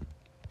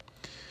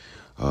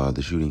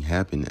 The shooting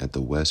happened at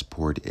the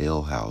Westport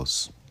Ale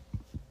House.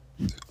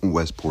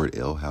 Westport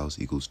Ale House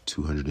equals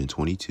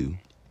 222.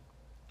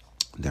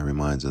 That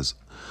reminds us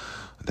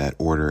that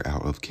order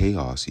out of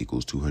chaos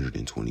equals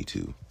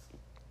 222.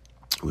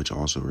 Which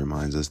also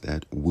reminds us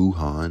that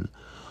Wuhan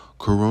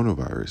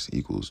coronavirus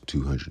equals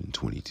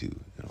 222.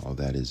 And all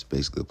that is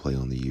basically a play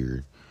on the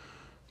year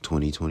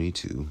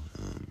 2022,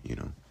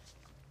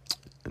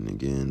 And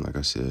again, like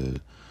I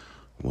said,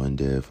 1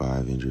 dead,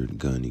 5 injured,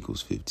 gun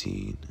equals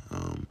 15.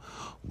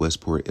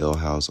 Westport Ale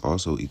House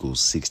also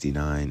equals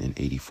 69 and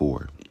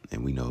 84.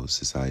 And we know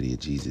Society of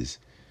Jesus,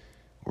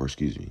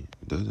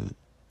 does it?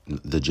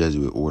 The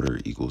Jesuit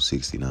order equals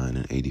 69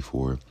 and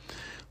 84.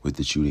 With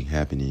the shooting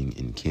happening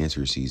in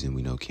Cancer season,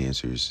 we know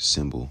Cancer's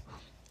symbol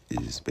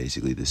is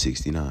basically the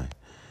 69.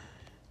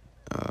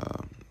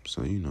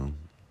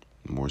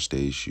 More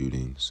stage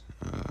shootings.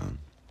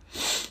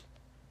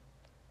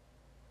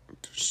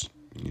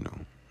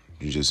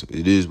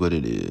 It is what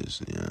it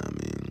is.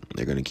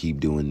 They're going to keep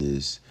doing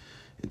this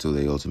until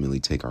they ultimately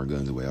take our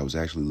guns away. I was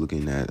actually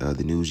looking at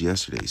the news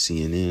yesterday,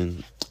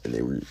 CNN, and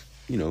they were,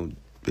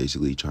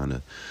 basically trying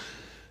to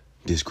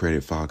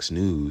discredit Fox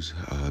News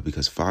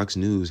because Fox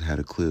News had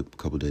a clip a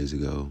couple days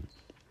ago,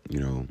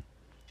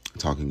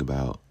 talking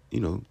about,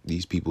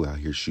 these people out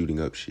here shooting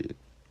up shit,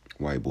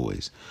 white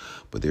boys.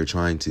 But they're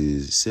trying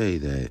to say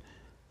that,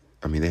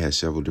 they had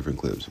several different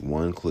clips.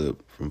 One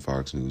clip from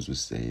Fox News was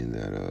saying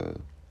that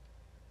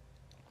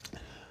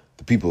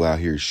the people out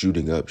here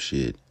shooting up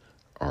shit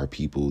are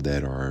people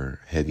that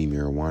are heavy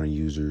marijuana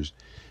users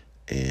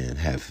and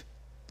have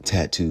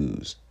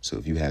tattoos. So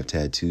if you have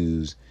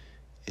tattoos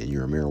and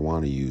you're a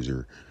marijuana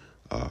user,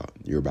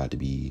 you're about to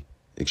be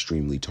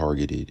extremely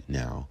targeted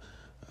now,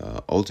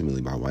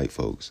 ultimately by white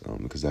folks,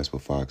 because that's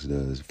what Fox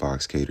does.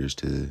 Fox caters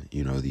to,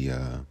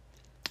 the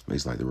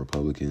basically like the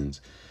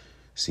Republicans.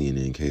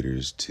 CNN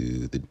caters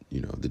to the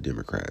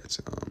Democrats.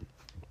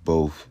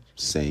 Both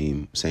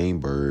same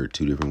bird,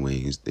 two different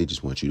wings. They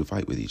just want you to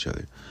fight with each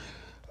other.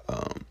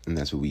 And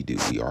that's what we do.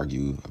 We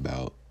argue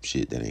about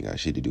shit that ain't got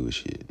shit to do with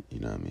shit. You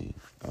know what I mean?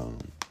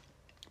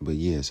 But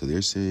yeah, so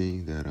they're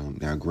saying that,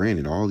 now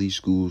granted, all these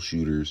school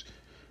shooters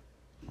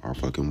are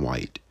fucking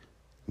white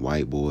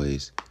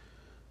boys,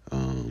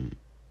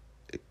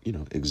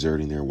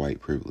 exerting their white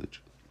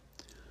privilege.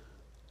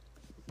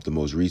 The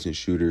most recent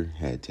shooter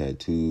had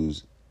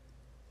tattoos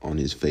on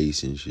his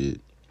face and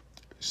shit.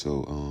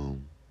 So,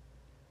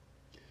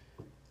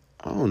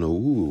 I don't know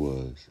who it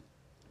was,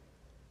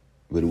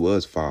 but it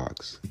was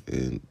Fox.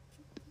 And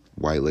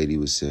white lady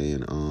was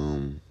saying,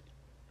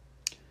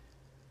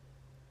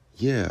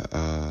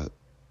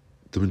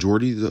 the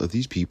majority of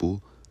these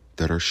people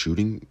that are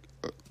shooting,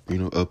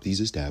 up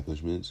these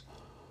establishments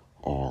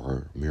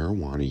are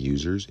marijuana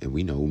users. And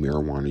we know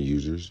marijuana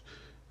users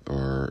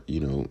are,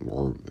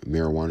 or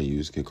marijuana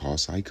use can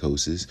cause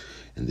psychosis.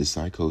 And this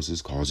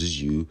psychosis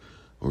causes you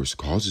or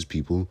causes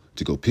people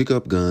to go pick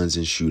up guns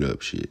and shoot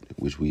up shit,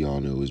 which we all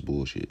know is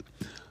bullshit.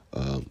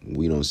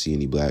 We don't see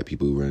any black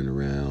people running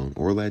around,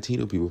 or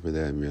Latino people for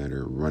that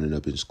matter, running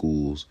up in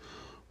schools,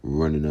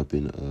 running up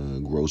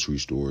in grocery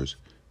stores,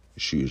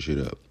 shooting shit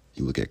up.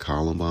 You look at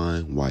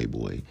Columbine, white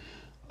boy.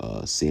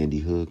 Sandy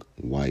Hook,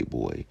 white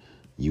boy.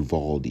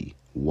 Uvalde,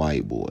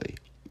 white boy.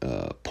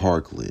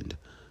 Parkland,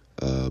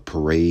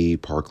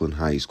 Parkland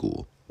High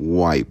School,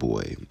 white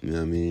boy. You know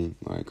what I mean?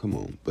 Like, come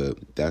on. But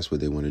that's what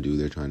they want to do.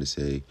 They're trying to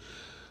say,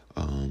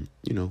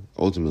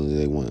 ultimately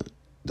they want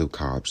the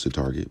cops to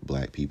target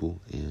black people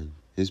and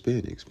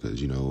Hispanics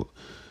because,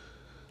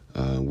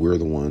 we're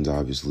the ones,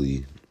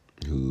 obviously,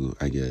 who,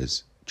 I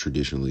guess,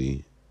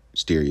 traditionally,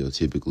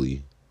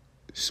 stereotypically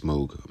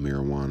smoke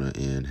marijuana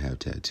and have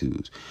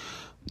tattoos.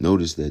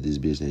 Notice that this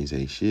bitch ain't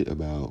say shit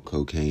about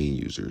cocaine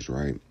users,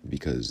 right?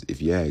 Because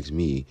if you ask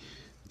me,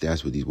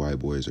 that's what these white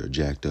boys are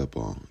jacked up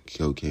on.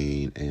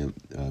 Cocaine and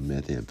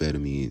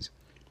methamphetamines.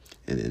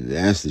 And then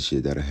that's the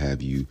shit that'll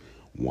have you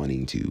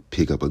wanting to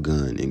pick up a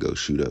gun and go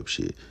shoot up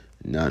shit.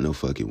 Not no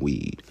fucking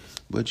weed.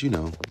 But,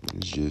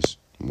 it's just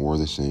more of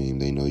the same.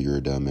 They know you're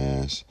a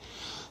dumbass.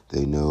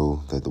 They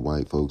know that the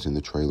white folks in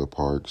the trailer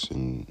parks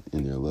and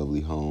in their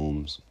lovely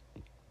homes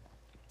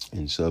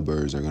and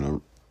suburbs are going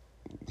to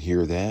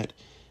hear that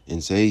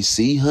and say,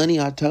 see, honey,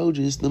 I told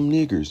you it's them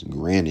niggers.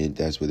 Granted,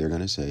 that's what they're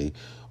going to say,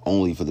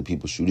 only for the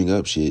people shooting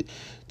up shit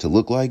to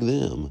look like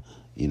them.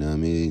 You know what I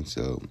mean?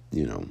 So,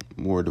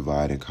 more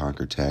divide and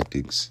conquer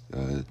tactics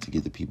to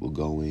get the people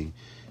going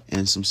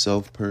and some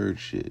self-purge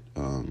shit.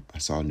 I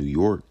saw New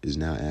York is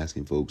now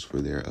asking folks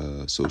for their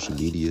social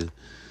media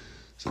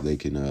so they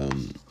can,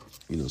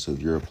 so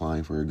if you're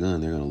applying for a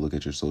gun, they're going to look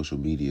at your social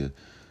media,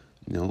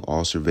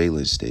 all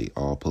surveillance state,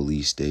 all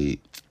police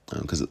state.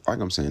 Because like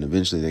I'm saying,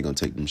 eventually they're going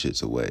to take them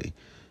shits away.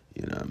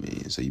 You know what I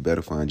mean? So you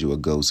better find you a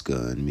ghost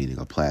gun, meaning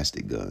a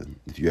plastic gun.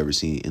 If you ever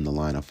seen In the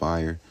Line of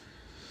Fire,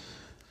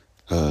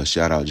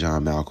 shout out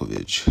John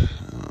Malkovich.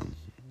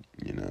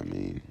 You know what I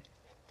mean?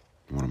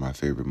 One of my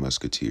favorite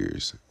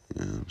musketeers.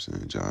 You know what I'm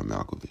saying? John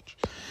Malkovich.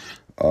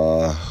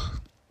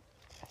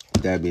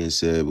 That being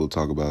said, we'll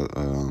talk about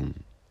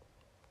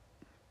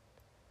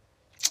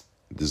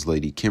this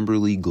lady,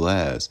 Kimberly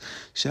Glass.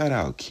 Shout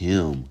out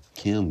Kim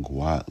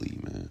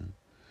Gwatley, man.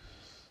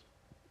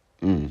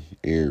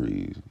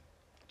 Aries.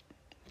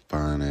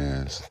 Fine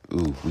ass.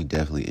 Ooh, we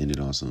definitely ended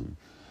on some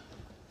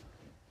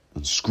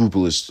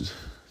unscrupulous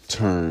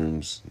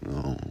terms.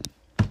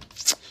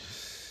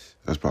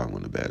 That's probably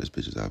one of the baddest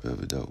bitches I've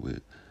ever dealt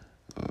with.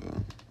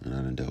 And I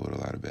done dealt with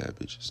a lot of bad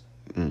bitches.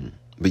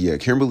 But yeah,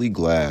 Kimberly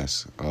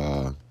Glass,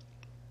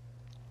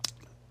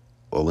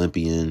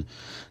 Olympian,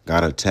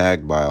 got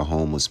attacked by a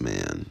homeless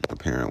man,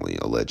 apparently,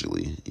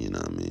 allegedly. You know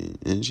what I mean?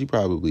 And she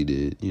probably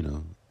did,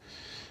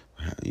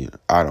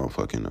 I don't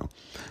fucking know.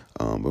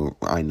 But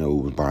I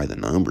know by the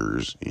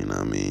numbers, you know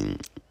what I mean?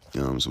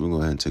 So we're going to go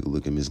ahead and take a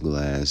look at Miss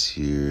Glass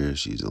here.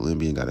 She's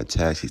Olympian, got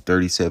attacked. She's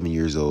 37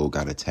 years old,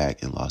 got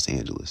attacked in Los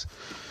Angeles.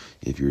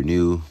 If you're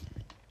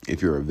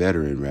a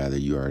veteran, rather,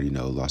 you already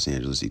know Los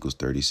Angeles equals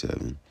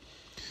 37.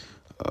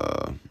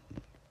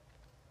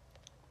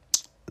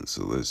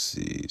 So let's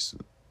see. So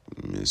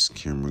Miss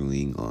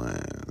Kimberly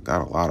Glass.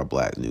 Got a lot of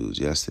black news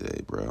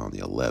yesterday, bro, on the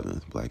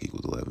 11th. Black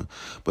equals 11.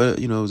 But,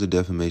 it was a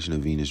defamation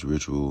of Venus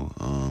ritual.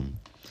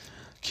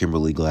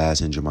 Kimberly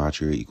Glass and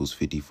gematria equals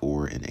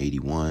 54 and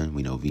 81.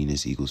 We know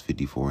Venus equals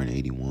 54 and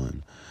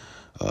 81.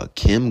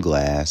 Kim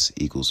Glass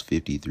equals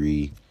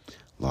 53.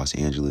 Los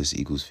Angeles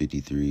equals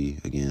 53.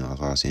 Again,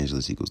 Los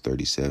Angeles equals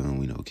 37.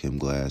 We know Kim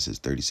Glass is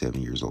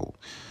 37 years old.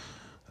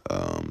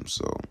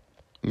 So,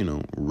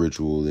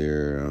 ritual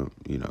there,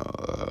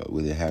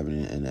 with it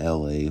happening in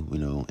LA,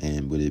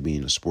 and with it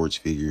being a sports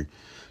figure,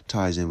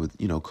 ties in with,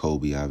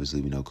 Kobe.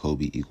 Obviously, we know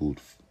Kobe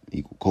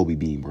Kobe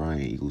being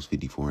Bryant equals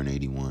 54 and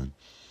 81.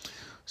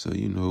 So,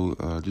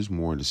 just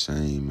more of the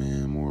same,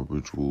 man, more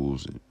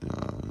rituals,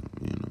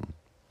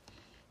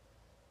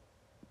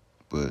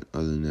 But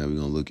other than that, we're going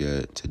to look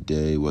at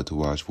today, what to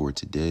watch for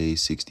today,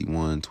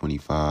 61,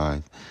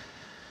 25,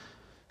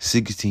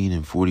 16,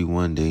 and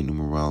 41 day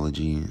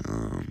numerology.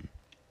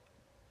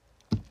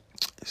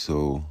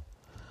 So,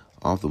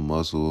 off the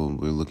muscle,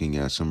 we're looking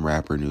at some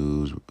rapper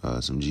news,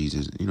 some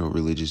Jesus,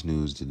 religious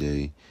news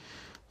today.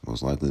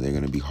 Most likely they're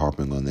going to be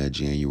harping on that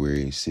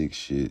January 6th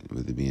shit,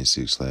 with it being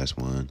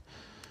 6/1,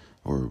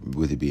 or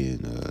with it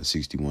being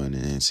 61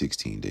 and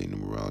 16 day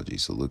numerology.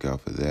 So look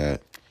out for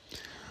that.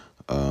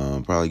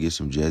 Probably get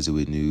some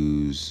Jesuit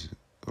news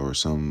or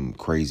some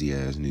crazy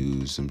ass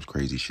news, some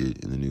crazy shit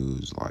in the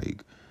news,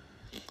 like,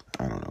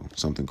 I don't know,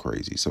 something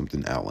crazy,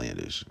 something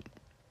outlandish.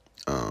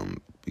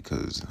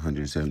 Because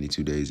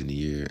 172 days in a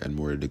year, ad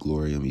more de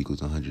gloriam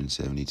equals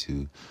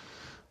 172.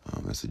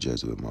 That's the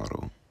Jesuit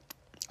model,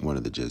 one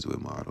of the Jesuit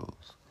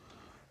models.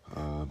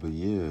 But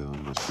yeah,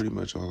 that's pretty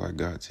much all I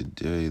got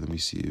today. Let me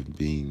see if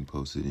Bing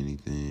posted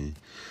anything.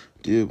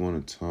 Did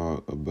want to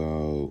talk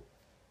about...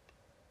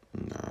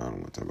 Nah, I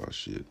don't want to talk about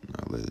shit.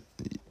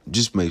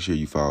 Just make sure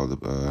you follow the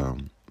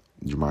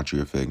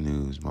Gematria Effect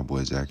News. My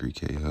boy Zachary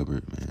K.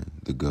 Hubbard, man,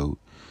 the GOAT.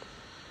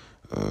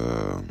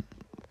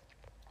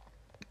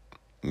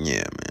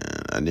 Yeah,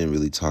 man, I didn't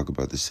really talk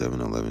about the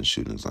 7-Eleven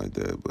shootings like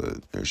that,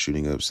 but they're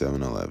shooting up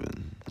 7-Eleven.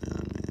 You know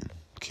what I mean?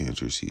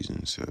 Cancer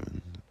season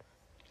 7.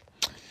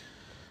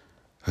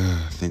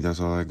 I think that's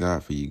all I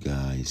got for you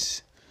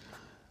guys.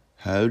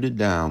 Hold it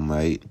down,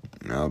 mate.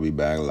 I'll be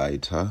back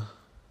later.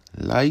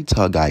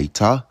 Later,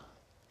 gator.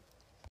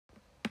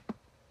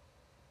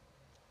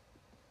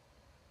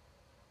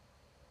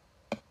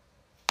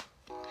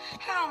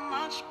 How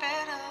much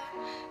better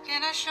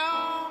can I show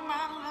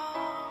my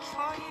love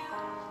for you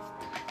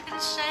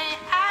and say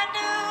I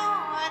do,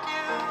 I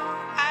do,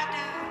 I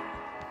do,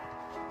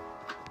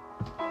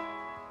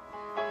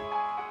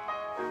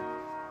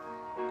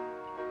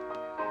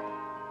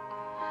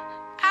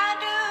 I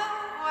do,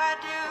 I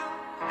do,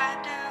 I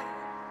do.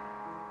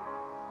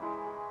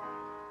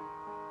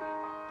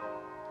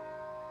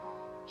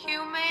 You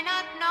may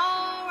not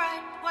know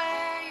right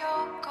where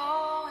you're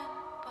going,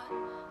 but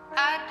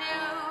I do,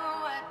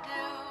 I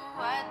do,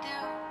 I do.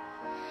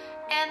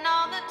 And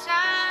all the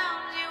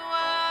times you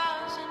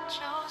wasn't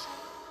chosen,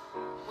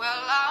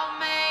 well, I'll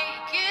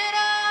make it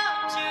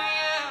up to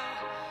you.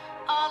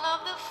 All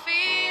of the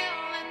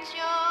feelings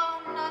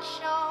you're not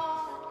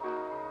showing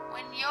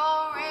when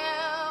your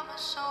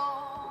river's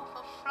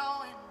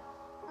overflowing.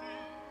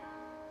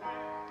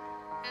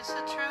 It's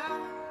the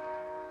truth,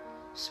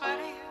 swear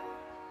to you.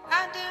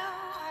 I do,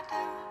 I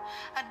do,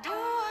 I do,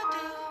 I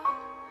do,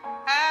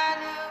 I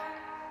do.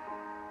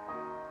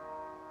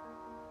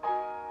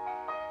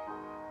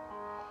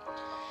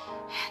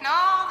 And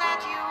all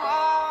that you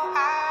are,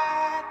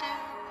 I do.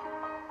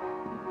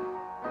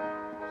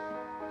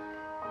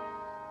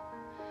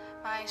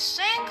 My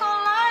single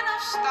line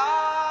of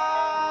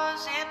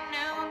stars in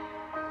noon,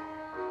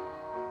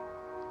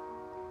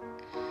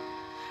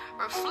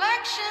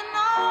 reflection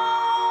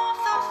of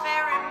the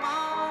very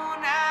moon,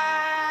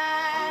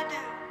 I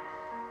do.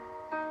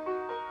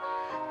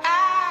 I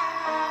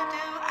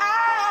do, I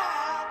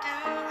do,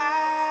 I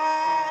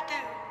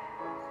do.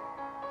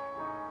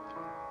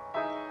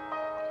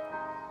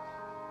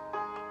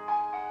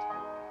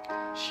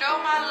 Show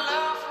my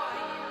love for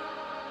you.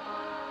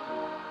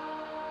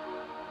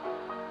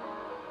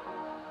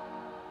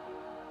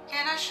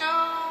 Can I show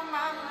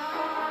my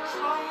love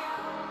for you?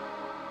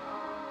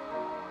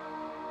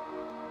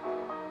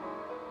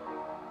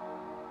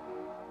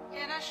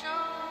 Can I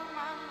show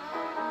my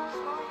love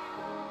for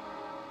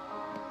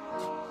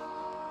you?